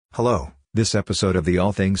Hello, this episode of the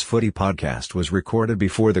All Things Footy podcast was recorded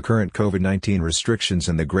before the current COVID-19 restrictions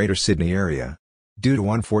in the Greater Sydney area. Due to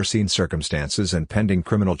unforeseen circumstances and pending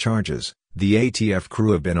criminal charges, the ATF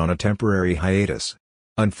crew have been on a temporary hiatus.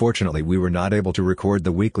 Unfortunately, we were not able to record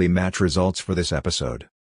the weekly match results for this episode.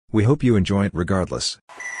 We hope you enjoy it regardless.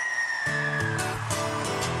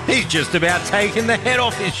 He's just about taking the head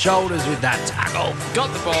off his shoulders with that tackle.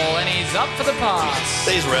 Got the ball and he's up for the pass.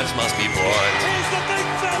 These refs must be blind. Here's the big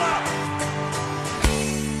fella.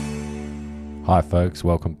 Hi folks,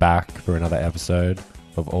 welcome back for another episode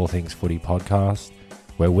of All Things Footy podcast,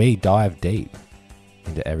 where we dive deep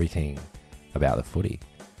into everything about the footy.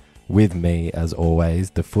 With me, as always,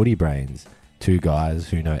 the footy brains, two guys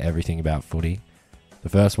who know everything about footy. The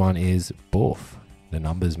first one is Buff, the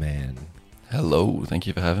numbers man. Hello, thank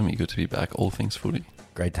you for having me. Good to be back. All things footy.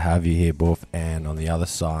 Great to have you here, Buff. And on the other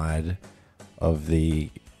side of the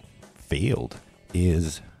field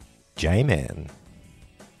is J-Man.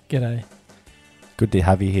 G'day. Good to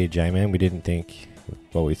have you here, J-Man. We didn't think,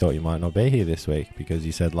 well, we thought you might not be here this week because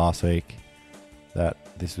you said last week that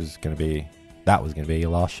that was going to be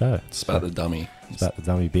your last show. Spat the dummy. Spat the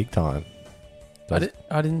dummy big time. I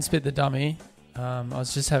didn't spit the dummy. I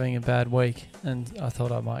was just having a bad week and I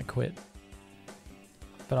thought I might quit.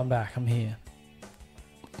 But I'm back. I'm here.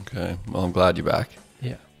 Okay, well, I'm glad you're back.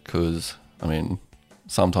 Yeah. Because, I mean,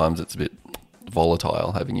 sometimes it's a bit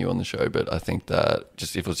volatile having you on the show, but I think that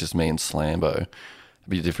just if it was just me and Slambo, it'd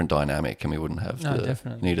be a different dynamic and we wouldn't have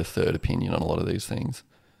definitely need a third opinion on a lot of these things.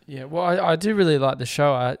 Yeah, well, I do really like the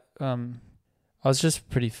show. I was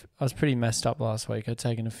pretty messed up last week. I'd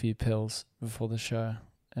taken a few pills before the show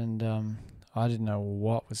and I didn't know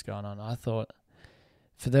what was going on.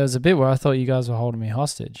 There was a bit where I thought you guys were holding me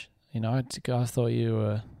hostage. You know, I thought you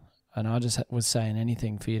were, and I just was saying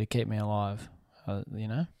anything for you to keep me alive, you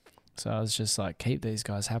know? So I was just like, keep these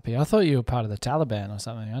guys happy. I thought you were part of the Taliban or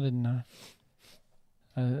something. I didn't know.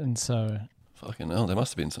 And so... Fucking hell, there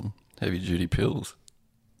must have been some heavy-duty pills.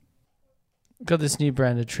 Got this new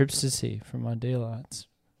brand of Tripstasy from my dealer. It's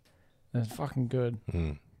fucking good.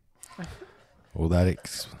 Mm. Well, that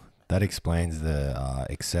explains the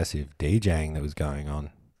excessive DJing that was going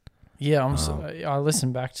on. Yeah, I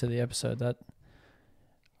listened back to the episode. That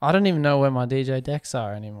I don't even know where my DJ decks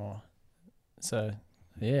are anymore. So,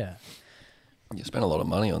 yeah. You spent a lot of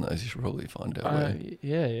money on those. You should probably find out where.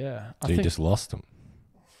 Yeah. So you just lost them.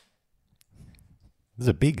 It was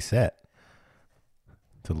a big set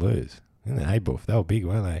to lose. Hey, Buff, they were big,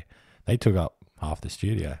 weren't they? They took up half the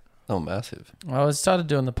studio. Oh, massive. I started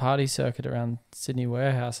doing the party circuit around Sydney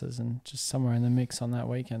warehouses and just somewhere in the mix on that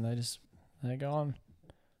weekend, they're gone.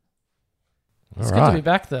 It's good to be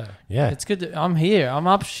back though. Yeah. It's good I'm here. I'm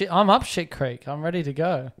up shit creek. I'm ready to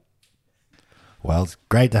go. Well, it's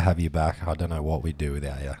great to have you back. I don't know what we'd do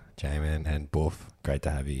without you, J-Man and Buff. Great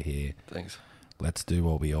to have you here. Thanks. Let's do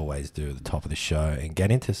what we always do at the top of the show and get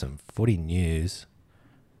into some footy news.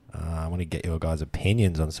 I want to get your guys'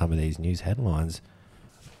 opinions on some of these news headlines.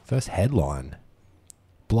 First headline.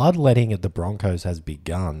 Bloodletting at the Broncos has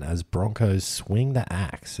begun as Broncos swing the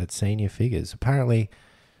axe at senior figures. Apparently,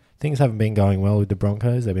 things haven't been going well with the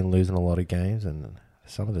Broncos. They've been losing a lot of games and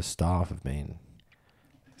some of the staff have been,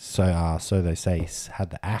 so they say, had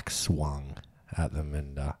the axe swung at them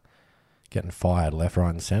and getting fired left, right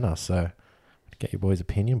and centre. So, get your boys'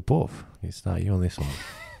 opinion. Buff, you start you on this one.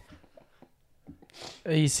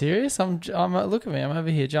 Are you serious? I'm look at me. I'm over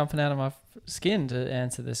here jumping out of my skin to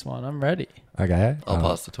answer this one. I'm ready. Okay. I'll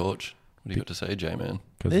pass the torch. What do you got to say, J-Man?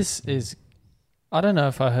 This is, I don't know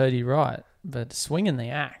if I heard you right, but swinging the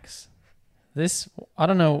axe. This, I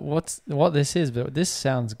don't know what this is, but this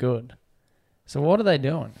sounds good. So what are they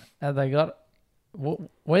doing? Have they got,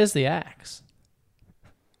 where's the axe?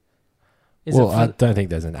 I don't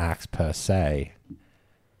think there's an axe per se.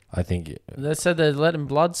 I think... They said they're letting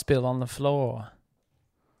blood spill on the floor.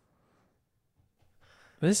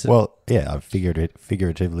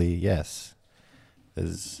 Figuratively, yes.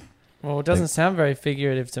 Well, it doesn't sound very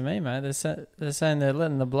figurative to me, mate. They're saying they're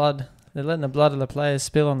letting the blood of the players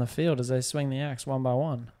spill on the field as they swing the axe one by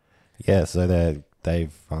one. Yeah, so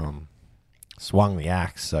they've swung the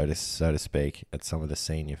axe, so to speak, at some of the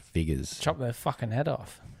senior figures. Chop their fucking head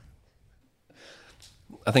off.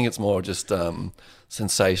 I think it's more just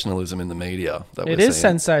sensationalism in the media. It is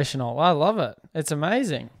sensational. I love it. It's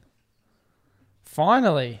amazing.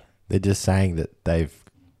 Finally. They're just saying that they've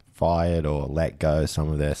fired or let go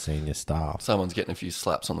some of their senior staff. Someone's getting a few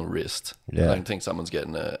slaps on the wrist. Yeah. I don't think someone's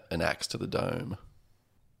getting an axe to the dome.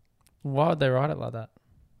 Why would they write it like that?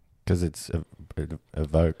 Because it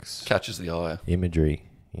evokes... Catches the eye. Imagery,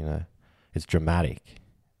 you know. It's dramatic.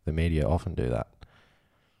 The media often do that.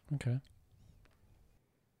 Okay.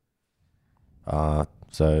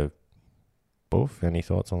 So, Boof, any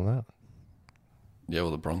thoughts on that? Yeah,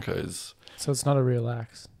 well, the Broncos, So it's not a real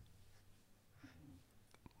axe.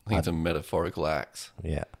 I think it's a metaphorical axe.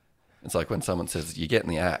 Yeah. It's like when someone says, you're getting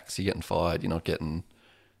the axe, you're getting fired, you're not getting,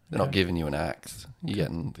 they're not giving you an axe. You're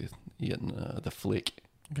getting the flick.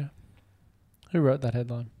 Okay. Who wrote that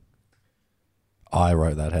headline? I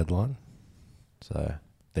wrote that headline. So,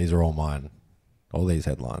 these are all mine. All these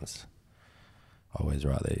headlines. I always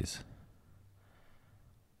write these.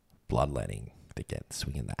 Bloodletting,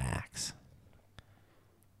 swinging the axe.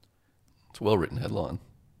 It's a well-written headline.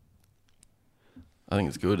 I think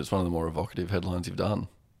it's good. It's one of the more evocative headlines you've done.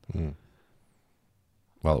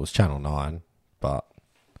 Well, it was Channel 9, but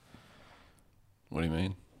What do you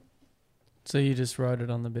mean? So you just wrote it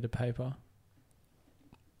on the bit of paper?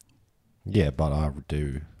 yeah, but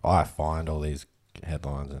I find all these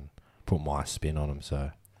headlines and put my spin on them,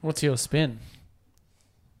 so What's your spin?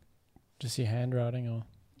 Just your handwriting or?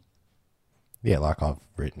 yeah, like I've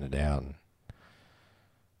written it out and,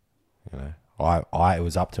 you know, it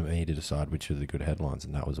was up to me to decide which were the good headlines,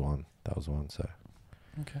 and that was one, so.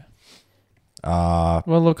 Okay. Uh,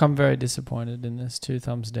 Well, look, I'm very disappointed in this. 2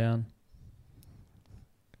 thumbs down.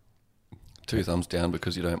 2 thumbs down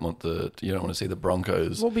because you don't want to see the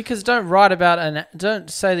Broncos. Well, because don't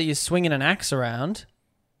say that you're swinging an axe around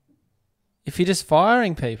if you're just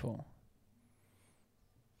firing people.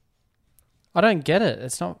 I don't get it.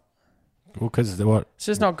 It's not. well, because It's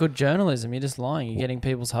just not good journalism. You're just lying. You're getting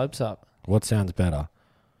people's hopes up. what sounds better?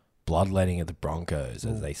 Bloodletting at the Broncos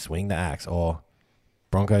as they swing the axe, or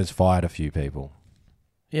Broncos fired a few people?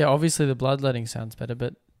 Yeah, obviously the bloodletting sounds better,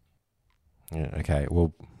 but Yeah, okay.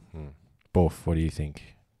 Well, Boof, what do you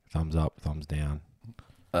think? Thumbs up, thumbs down?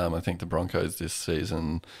 I think the Broncos this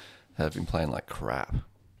season have been playing like crap.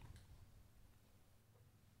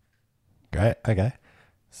 Great, okay.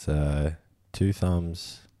 So, 2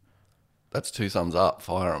 thumbs. That's 2 thumbs up.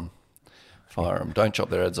 Fire them. Fire them. Don't chop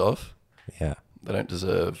their heads off. Yeah. They don't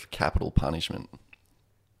deserve capital punishment.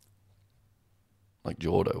 Like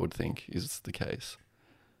Jordo would think is the case.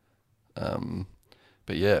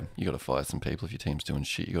 But yeah, you got to fire some people. If your team's doing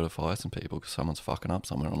shit, you got to fire some people because someone's fucking up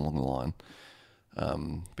somewhere along the line.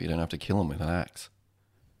 But you don't have to kill them with an axe.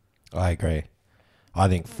 I agree. I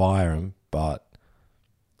think fire them, but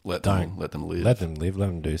Let Don't. them live. let them live. Let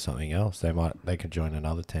them do something else. They could join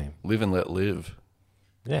another team. Live and let live.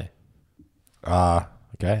 Yeah.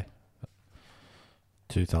 Okay.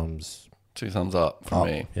 2 thumbs. 2 thumbs up from up.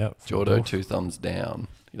 me. Yep. Jordo, Boof. 2 thumbs down.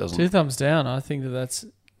 He doesn't. 2 thumbs down. I think that's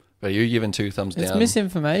But you're giving 2 thumbs it's down.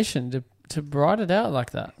 misinformation to write it out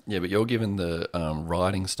like that. Yeah, but you're giving the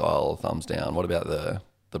writing style thumbs down. What about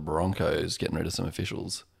the Broncos getting rid of some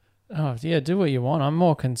officials? Oh yeah, do what you want. I'm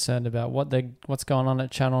more concerned about what's going on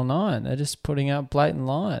at Channel 9. They're just putting out blatant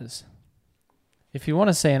lies. If you want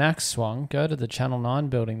to see an axe swung, go to the Channel 9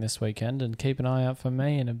 building this weekend and keep an eye out for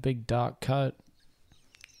me in a big dark coat.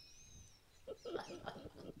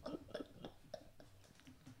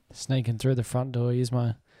 Sneaking through the front door, use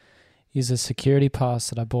a security pass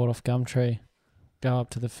that I bought off Gumtree. Go up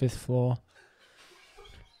to the 5th floor.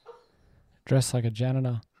 Dress like a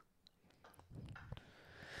janitor.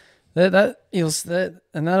 That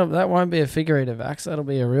won't be a figurative axe. That'll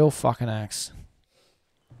be a real fucking axe.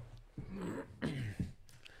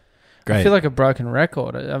 Great. I feel like a broken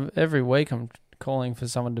record. Every week I'm calling for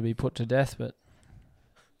someone to be put to death, but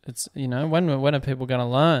it's when are people going to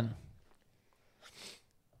learn?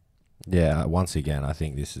 Yeah, once again, I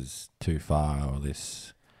think this is too far, or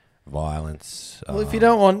this violence. Well, if you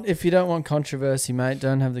don't want controversy, mate,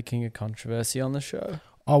 don't have the king of controversy on the show.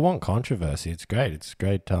 I want controversy. It's great. It's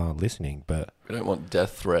great listening, but We don't want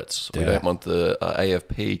death threats. We Yeah. don't want the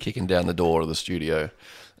AFP kicking down the door of the studio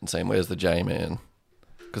and saying, "Where's the J-man?"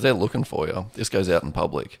 Because they're looking for you. This goes out in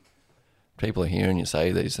public. People are hearing you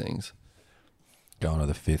say these things. going to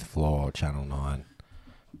the 5th floor, Channel 9.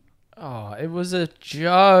 Oh, it was a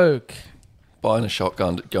joke. Buying a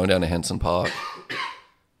shotgun, going down to Henson Park,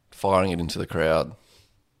 firing it into the crowd,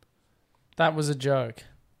 That was a joke.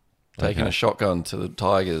 taking a shotgun to the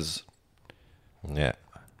Tigers, Yeah.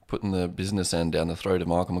 putting the business end down the throat of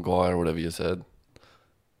Michael Maguire or whatever you said.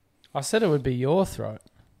 I said it would be your throat.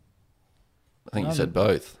 I think you said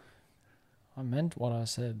both. I meant what I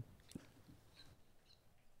said.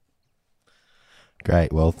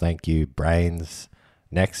 Great. Well, thank you, Brains.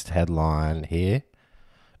 Next headline here.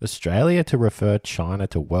 Australia to refer China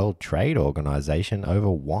to World Trade Organization over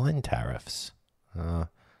wine tariffs.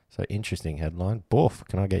 So interesting headline. Boof,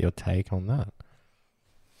 can I get your take on that?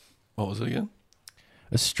 What was it again?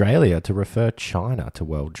 Australia to refer China to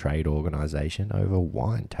World Trade Organization over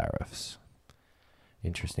wine tariffs.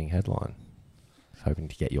 Interesting headline. I was hoping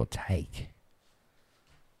to get your take.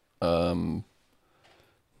 China.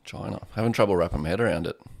 Having trouble wrapping my head around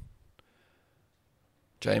it.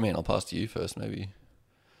 Jamie, I'll pass to you first, maybe.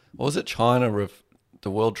 What was it? China,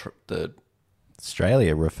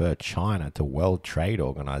 Australia refer China to World Trade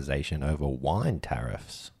Organization over wine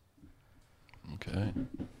tariffs. Okay.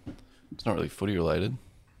 It's not really footy related.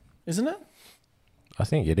 Isn't it? I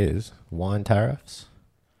think it is. Wine tariffs?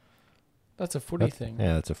 That's a footy thing.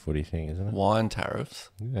 Yeah, that's a footy thing, isn't it? Wine tariffs?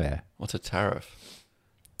 Yeah. What's a tariff?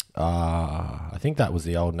 I think that was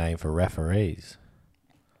the old name for referees.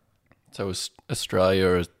 So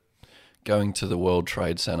Australia is going to the World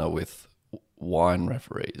Trade Center with wine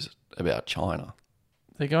referees about China.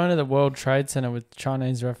 They're going to the World Trade Center with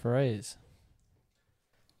Chinese referees.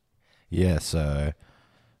 Yeah, so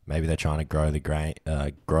maybe they're trying to grow the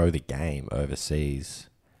game overseas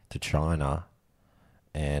to China,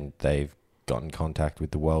 and they've got in contact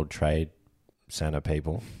with the World Trade Center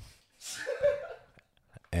people,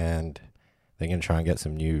 and they're going to try and get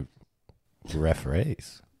some new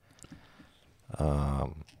referees.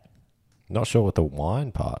 Not sure what the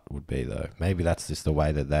wine part would be, though. Maybe that's just the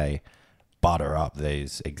way that they butter up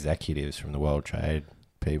these executives from the World Trade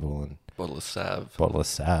people and Bottle of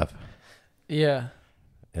salve Yeah.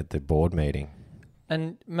 at the board meeting.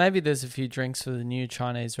 And maybe there's a few drinks for the new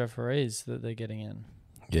Chinese referees that they're getting in.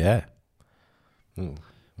 Yeah.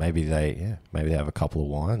 Maybe they have a couple of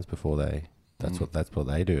wines before they. That's what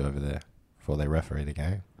they do over there before they referee the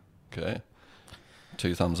game. Okay.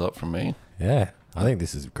 2 thumbs up from me. Yeah, I think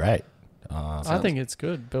this is great. I think it's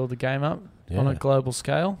good. Build the game up on Yeah. a global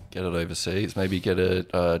scale. Get it overseas. Maybe get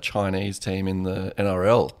a Chinese team in the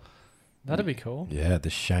NRL. That'd be cool. Yeah, the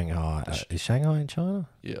Shanghai. Is Shanghai in China?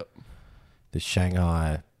 Yep. The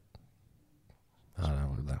Shanghai. I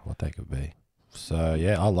don't know what they could be. So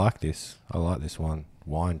yeah, I like this. I like this one.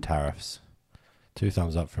 Wine tariffs. 2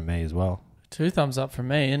 thumbs up from me as well. 2 thumbs up from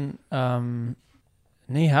me. And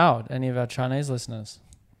ni hao, any of our Chinese listeners.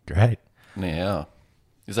 Great. Ni hao.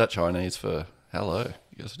 Is that Chinese for hello?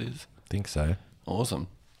 Yes, it is. Think so. Awesome.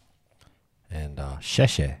 And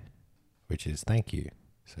sheshe, which is thank you.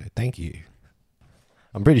 So thank you.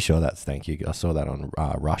 I'm pretty sure that's thank you. I saw that on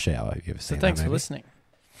Rush Hour. Have you ever So seen thanks that for movie? listening.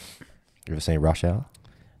 You ever seen Rush Hour?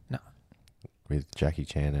 No. With Jackie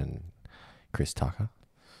Chan and Chris Tucker?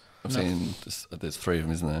 I've seen, there's 3 of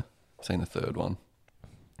them, isn't there? I've seen the 3rd one.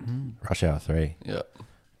 Rush Hour 3. Yeah.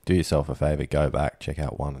 Do yourself a favour, go back, check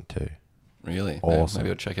out 1 and 2. Really? Awesome. Maybe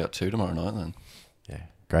I'll check out 2 tomorrow night then. Yeah.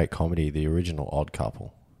 Great comedy. The original Odd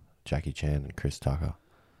Couple. Jackie Chan and Chris Tucker.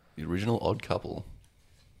 The original Odd Couple.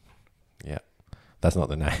 Yeah. That's not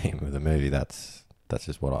the name of the movie. That's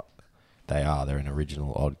just what they are. They're an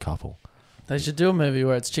original Odd Couple. They should do a movie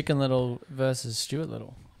where it's Chicken Little versus Stuart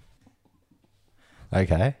Little.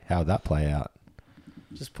 Okay. How'd that play out?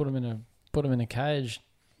 Just put them in a cage.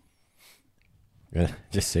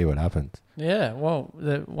 Just see what happens. Yeah, well,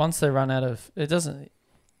 once they run out of... It doesn't...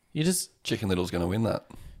 You just Chicken Little's going to win that.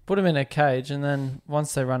 put them in a cage, and then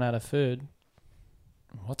once they run out of food,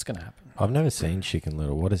 what's going to happen? I've never seen Chicken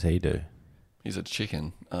Little. What does he do? He's a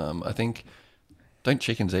chicken. I think... Don't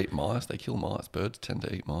chickens eat mice? They kill mice. Birds tend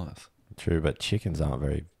to eat mice. True, but chickens aren't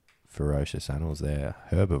very ferocious animals. They're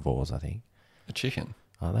herbivores, I think. A chicken?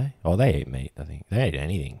 Are they? Oh, they eat meat, I think. They eat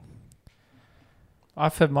anything. I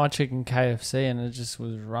fed my chicken KFC, and it just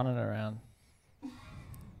was running around.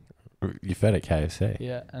 You fed it KFC?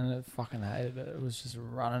 Yeah, and it fucking hated it. It was just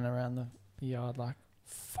running around the yard like,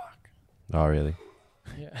 fuck. Oh, really?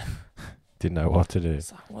 Yeah. Didn't know what to do.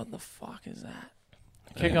 It's like, what the fuck is that?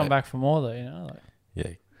 I kept going back for more, though, you know? Like,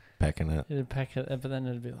 Yeah, pecking it. it'd peck it, but then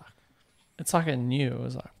it'd be like, it's like it knew. It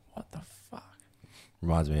was like, what the fuck?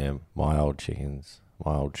 Reminds me of my old chickens,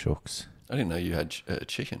 my old chooks. I didn't know you had a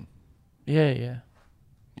chicken. Yeah, yeah.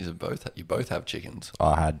 You both have chickens.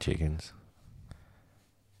 I had chickens.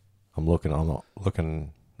 I'm looking on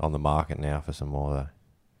the market now for some more though.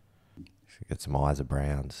 Should get some Isa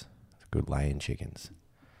Browns. Good laying chickens.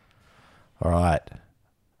 All right.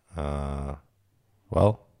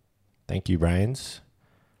 Well, thank you, Brains.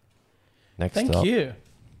 Next Thank up. you.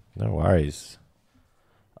 No worries.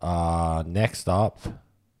 Next up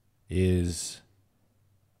is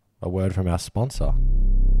a word from our sponsor.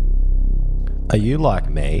 Are you like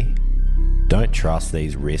me? Don't trust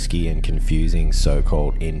these risky and confusing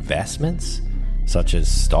so-called investments, such as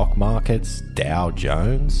stock markets, Dow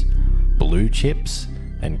Jones, blue chips,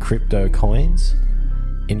 and crypto coins?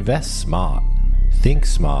 Invest smart.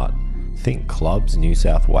 Think Clubs New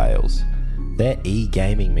South Wales. Their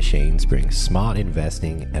e-gaming machines bring smart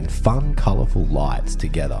investing and fun, colourful lights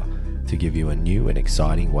together to give you a new and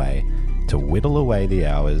exciting way to whittle away the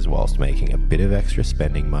hours whilst making a bit of extra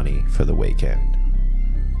spending money for the weekend.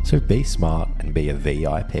 So be smart and be a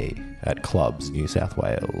VIP at Clubs New South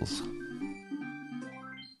Wales.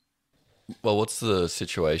 Well, what's the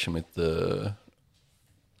situation with the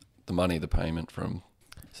money, the payment from?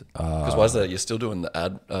 Because why is that? You're still doing the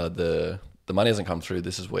ad. The money hasn't come through.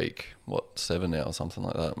 This is week 7 now, or something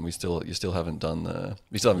like that. And you still haven't done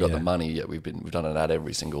we still haven't got the money yet. We've done an ad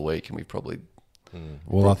every single week, and we've probably.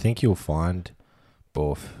 Well, I think you'll find,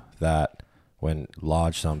 Buff, that when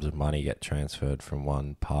large sums of money get transferred from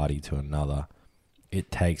one party to another,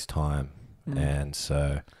 it takes time. And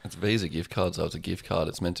so It's Visa gift cards. So it's a gift card.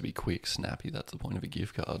 It's meant to be quick, snappy. That's the point of a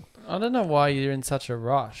gift card. I don't know why you're in such a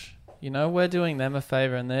rush. You know, we're doing them a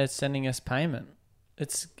favour and they're sending us payment.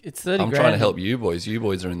 It's 30 I'm grand. trying to help you boys. You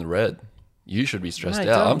boys are in the red. You should be stressed Mate,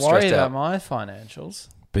 out. don't I'm worry stressed about out. my financials.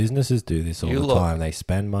 businesses do this all You the lot- time. They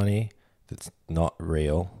spend money that's not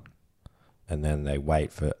real, and then they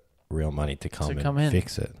wait for real money to come in.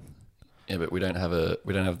 Fix it. Yeah, but we don't have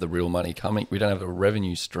the real money coming. We don't have a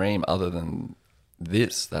revenue stream other than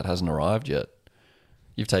this that hasn't arrived yet.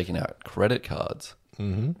 You've taken out credit cards.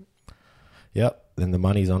 Yep. Then the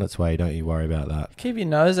money's on its way. Don't you worry about that. Keep your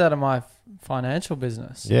nose out of my financial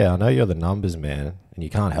business. Yeah, I know you're the numbers man, and you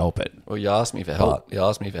can't help it. Well, you asked me for help. You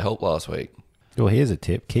asked me for help last week. Well, here's a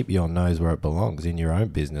tip: keep your nose where it belongs, in your own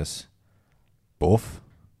business. Boof.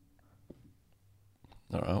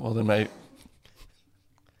 All right. Well, then, mate.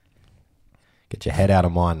 Get your head out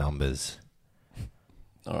of my numbers.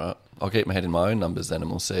 All right. I'll keep my head in my own numbers then,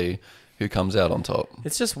 and we'll see who comes out on top.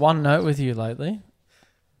 It's just one note with you lately.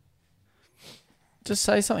 Just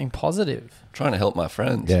say something positive. Trying to help my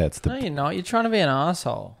friends. Yeah, it's No, the you're not. You're trying to be an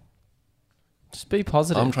asshole. Just be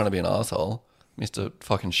positive. I'm trying to be an asshole. Mr.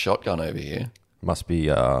 Fucking Shotgun over here. must be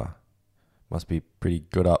pretty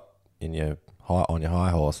good up in your on your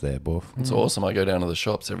high horse there, Boof. It's awesome. I go down to the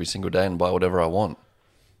shops every single day and buy whatever I want.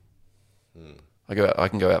 I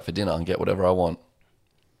can go out for dinner and get whatever I want.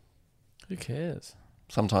 Who cares?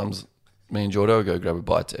 Sometimes me and Jordo will go grab a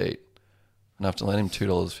bite to eat and I have to lend him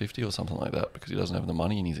 $2.50 or something like that because he doesn't have the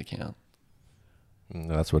money in his account.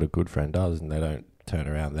 That's what a good friend does, and they don't turn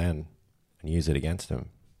around then and use it against them.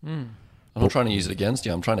 I'm not trying to use it against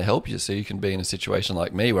you. I'm trying to help you so you can be in a situation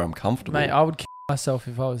like me where I'm comfortable. Mate, I would kill myself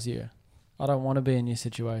if I was you. I don't want to be in your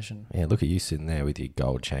situation. Yeah, look at you sitting there with your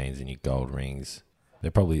gold chains and your gold rings. He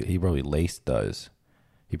probably leased those.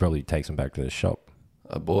 He probably takes them back to the shop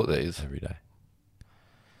I bought these. every day.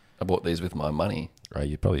 I bought these with my money. Right,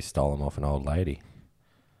 you probably stole them off an old lady.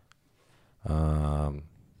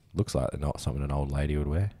 Looks like they're not something an old lady would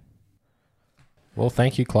wear. Well,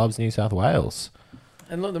 thank you, Clubs New South Wales.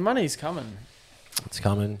 And look, the money's coming. It's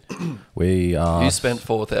coming. We You spent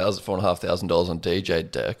 $4,500 on DJ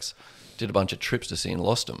decks, did a bunch of trips to see and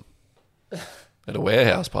lost them at a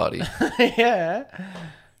warehouse party. Yeah.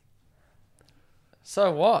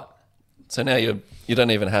 So what? So now you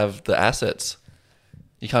don't even have the assets.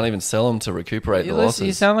 You can't even sell them to recuperate the losses.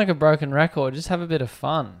 You sound like a broken record. Just have a bit of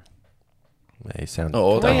fun. Yeah, you sound.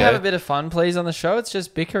 Oh, Can we okay. have a bit of fun, please, on the show? It's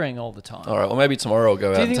just bickering all the time. All right. Well, maybe tomorrow I'll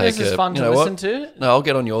go Do out you and think take this is fun you to know listen what? to? No, I'll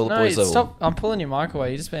get on your No, boys level. stop. I'm pulling your mic away.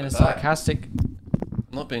 You're just being a sarcastic. I'm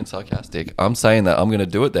not being sarcastic. I'm saying that I'm going to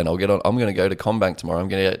do it then. I'm going to go to Combank tomorrow. I'm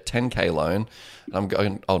going to get a 10K loan.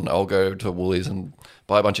 And I'll go to Woolies and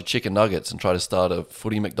buy a bunch of chicken nuggets and try to start a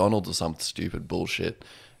footy McDonald's or some stupid bullshit.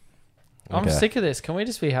 I'm Okay. sick of this. Can we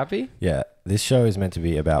just be happy? Yeah, this show is meant to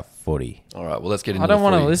be about footy. All right. Well, let's get into I don't the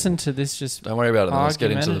want to footy. listen to this just Don't worry about it. Then. Let's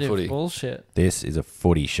get into the argumentative footy. bullshit. This is a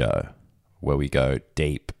footy show where we go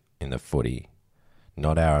deep in the footy,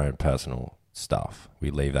 not our own personal stuff.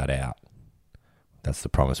 We leave that out. That's the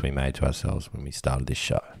promise we made to ourselves when we started this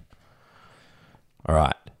show. All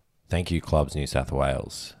right. Thank you, Clubs New South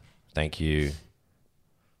Wales. Thank you.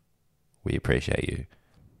 We appreciate you.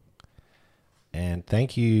 And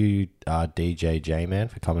thank you, DJ J-Man,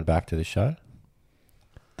 for coming back to the show.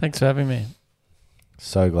 Thanks for having me.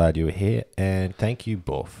 So glad you were here. And thank you,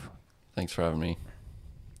 Buff. Thanks for having me.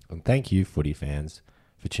 And thank you, footy fans,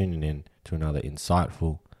 for tuning in to another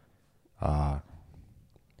insightful,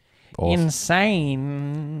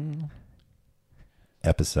 Insane.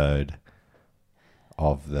 episode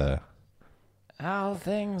of the All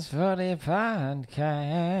Things Footy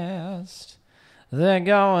podcast. They're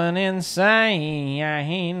going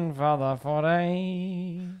insane for the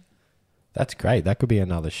footy. That's great. That could be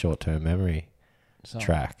another short-term memory So,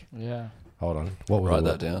 track. Yeah. Hold on. What were Write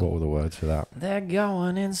the, that down. What were the words for that? They're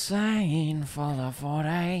going insane for the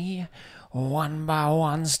 40. One by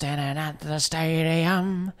one, standing at the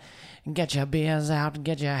stadium. Get your beers out,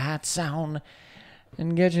 get your hats on,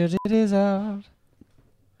 and get your titties out.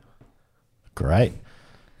 Great.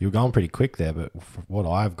 You were going pretty quick there, but what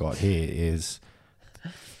I've got here is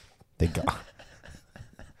they're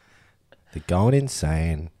going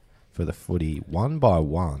insane for the footy one by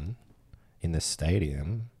one in the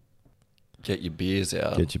stadium. Get your beers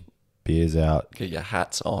out. Get your beers out. Get your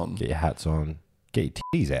hats on. Get your hats on. Get your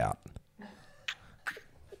titties out.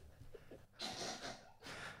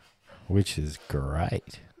 Which is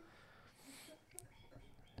great.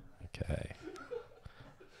 Okay.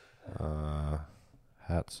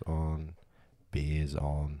 Hats on. Beers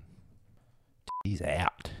on. Titties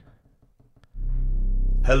out.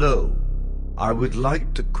 Hello. I would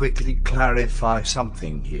like to quickly clarify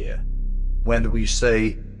something here. When we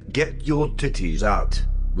say, get your titties out,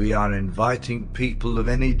 we are inviting people of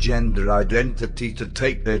any gender identity to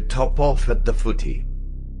take their top off at the footy.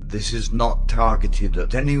 This is not targeted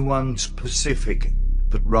at anyone specific,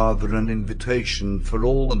 but rather an invitation for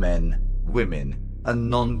all the men, women, and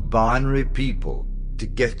non-binary people to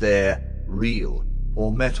get their real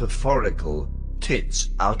or metaphorical tits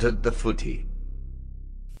out at the footy.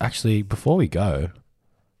 Actually, before we go,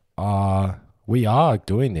 we are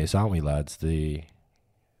doing this, aren't we, lads? We're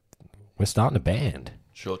starting a band,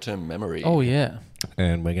 Short-term memory. Oh, yeah.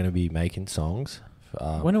 and we're going to be making songs.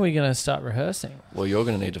 When are we going to start rehearsing? Well, you're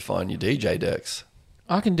going to need to find your DJ decks.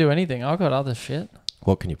 I can do anything. I've got other shit.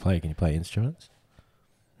 What can you play? Can you play instruments?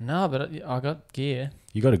 No, but I got gear.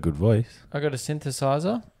 You got a good voice. I got a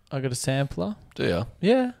synthesizer. I got a sampler. Do ya?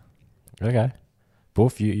 Yeah. Okay.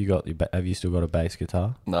 Boof, you got have you still got a bass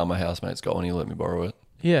guitar? Nah, my housemate's got one. He let me borrow it.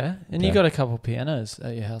 Yeah. And you Okay. got a couple pianos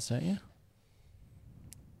at your house, don't you?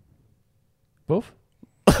 Boof?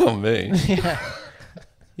 Oh, me. Yeah.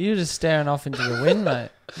 You were just staring off into the wind, mate.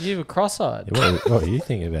 You were cross-eyed. What are you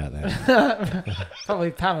thinking about that? Probably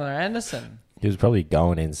Pamela Anderson. He was probably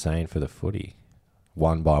going insane for the footy,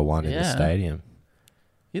 one by one in the Yeah. stadium.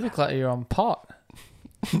 You look like you're on pot.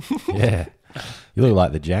 Yeah, you look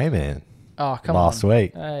like the J-Man Oh, come last on.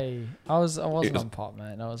 week, Hey, I wasn't on pot,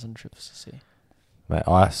 mate. I was on trips to see. mate.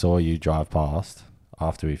 I saw you drive past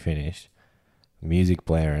after we finished, music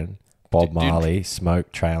blaring, Bob Did- Marley,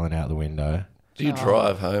 smoke trailing out the window, Do you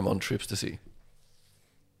drive home on trips to see?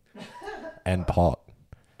 and pot.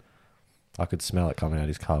 I could smell it coming out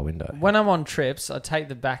his car window. When I'm on trips, I take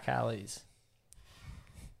the back alleys.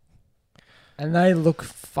 And they look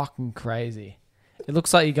fucking crazy. It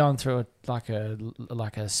looks like you're going through like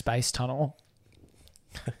a space tunnel.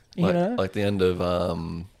 You know? Like the end of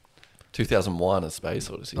 2001, A Space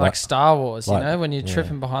Odyssey. Like Star Wars, like- you know? When you're yeah.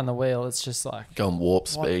 tripping behind the wheel, it's just like... Going warp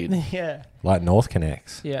what? speed. Yeah. Like North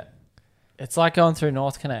Connects. Yeah. It's like going through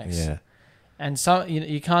North Connects. Yeah. And so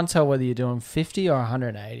you can't tell whether you're doing 50 or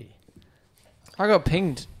 180. I got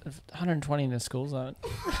pinged 120 in the school zone.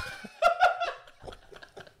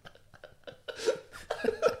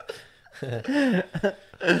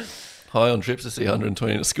 High on trips to see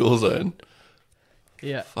 120 in a school zone.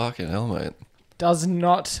 Yeah. Fucking hell, mate. Does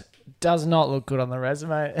not look good on the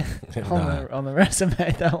resume. on the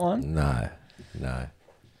resume, that one. No.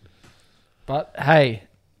 But hey,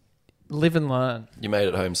 live and learn. You made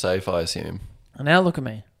it home safe, I assume. And now look at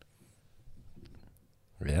me.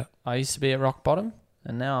 Yeah. I used to be at rock bottom,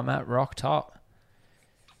 and now I'm at rock top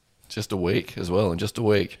Just a week as well. In just a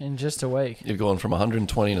week. in just a week. You've gone from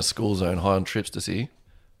 120 in a school zone, high on trips to see.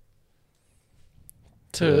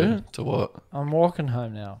 To what? I'm walking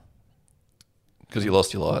home now. Because you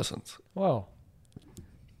lost your license. Well,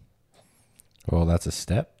 Well, that's a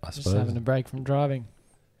step, I just suppose. having a break from driving.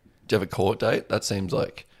 Do you have a court date? That seems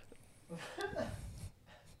like...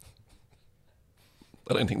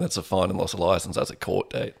 I don't think that's a fine and loss of license. That's a court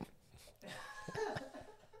date.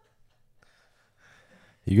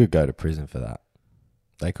 You could go to prison for that.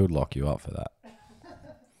 They could lock you up for that.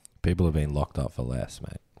 People have been locked up for less,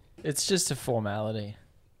 mate. It's just a formality.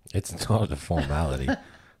 It's not a formality.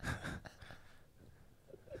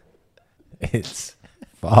 It's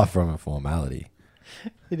far from a formality.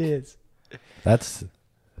 It is. That's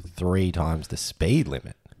 3 times the speed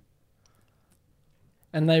limit.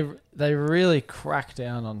 And they really crack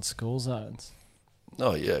down on school zones.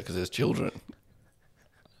 Oh, yeah, because there's children.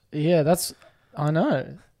 Yeah, I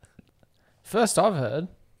know. First I've heard.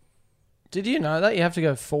 Did you know that you have to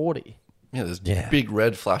go 40? Yeah, there's Yeah. big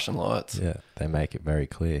red flashing lights. Yeah, they make it very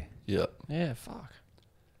clear. Yeah. Yeah, fuck.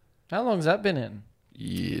 How long's that been in?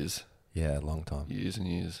 Years. Yeah, a long time. Years and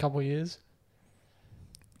years. Couple years.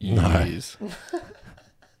 No. Years.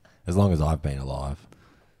 As long as I've been alive.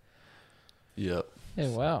 Yep. Yeah,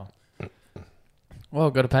 wow. Well,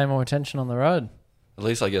 got to pay more attention on the road. At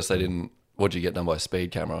least I guess they didn't. What'd you get done by a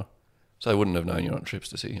speed camera? So they wouldn't have known you're on trips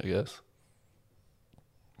to see, I guess.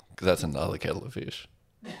 Because that's another kettle of fish.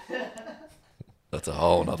 That's a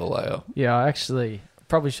whole nother layer. Yeah, I actually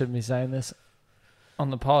probably shouldn't be saying this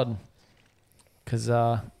on the pod because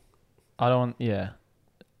I don't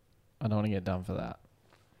want to get done for that.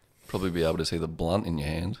 Probably be able to see the blunt in your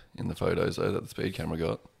hand in the photos though that the speed camera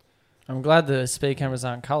got. I'm glad the speed cameras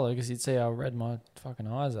aren't colour because you'd see how red my fucking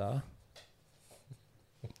eyes are.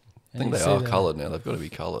 I think they are coloured now. They've got to be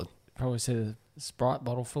coloured. Probably see the Sprite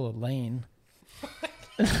bottle full of lean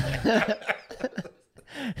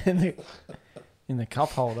in the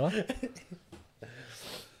cup holder.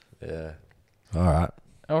 Yeah. All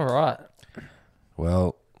right.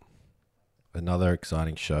 Well, another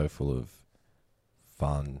exciting show full of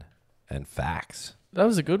fun and facts. That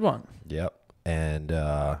was a good one. Yep. And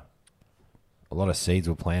a lot of seeds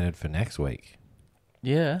were planted for next week.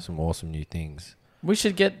 Yeah. Some awesome new things. We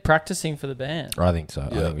should get practicing for the band. I think so.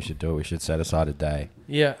 Yeah. I think we should do it. We should set aside a day.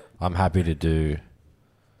 Yeah. I'm happy to do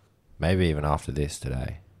maybe even after this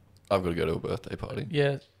today. I've got to go to a birthday party.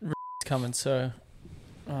 Yeah. Coming, so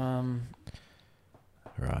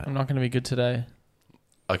Right. I'm not going to be good today.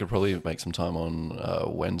 I could probably make some time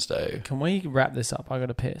on Wednesday. Can we wrap this up? I got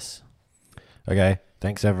to piss. Okay.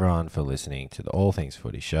 Thanks everyone for listening to the All Things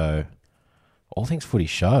Footy Show. All Things Footy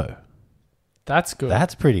Show. That's good.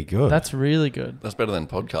 That's pretty good. That's really good. That's better than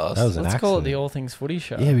podcast. That was an Let's call it the accident. All Things Footy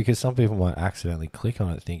Show. Yeah, because some people might accidentally click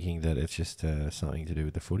on it thinking that it's just something to do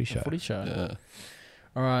with the footy show. The Footy Show. Yeah.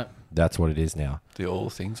 All right. That's what it is now. The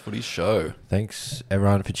All Things Footy Show. Thanks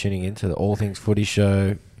everyone for tuning in to the All Things Footy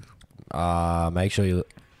Show. Make sure you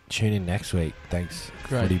tune in next week. Thanks,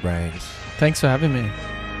 Great. Footy Brains. Thanks for having me.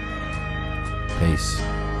 Peace.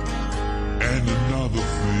 And another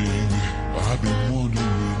thing I've been wondering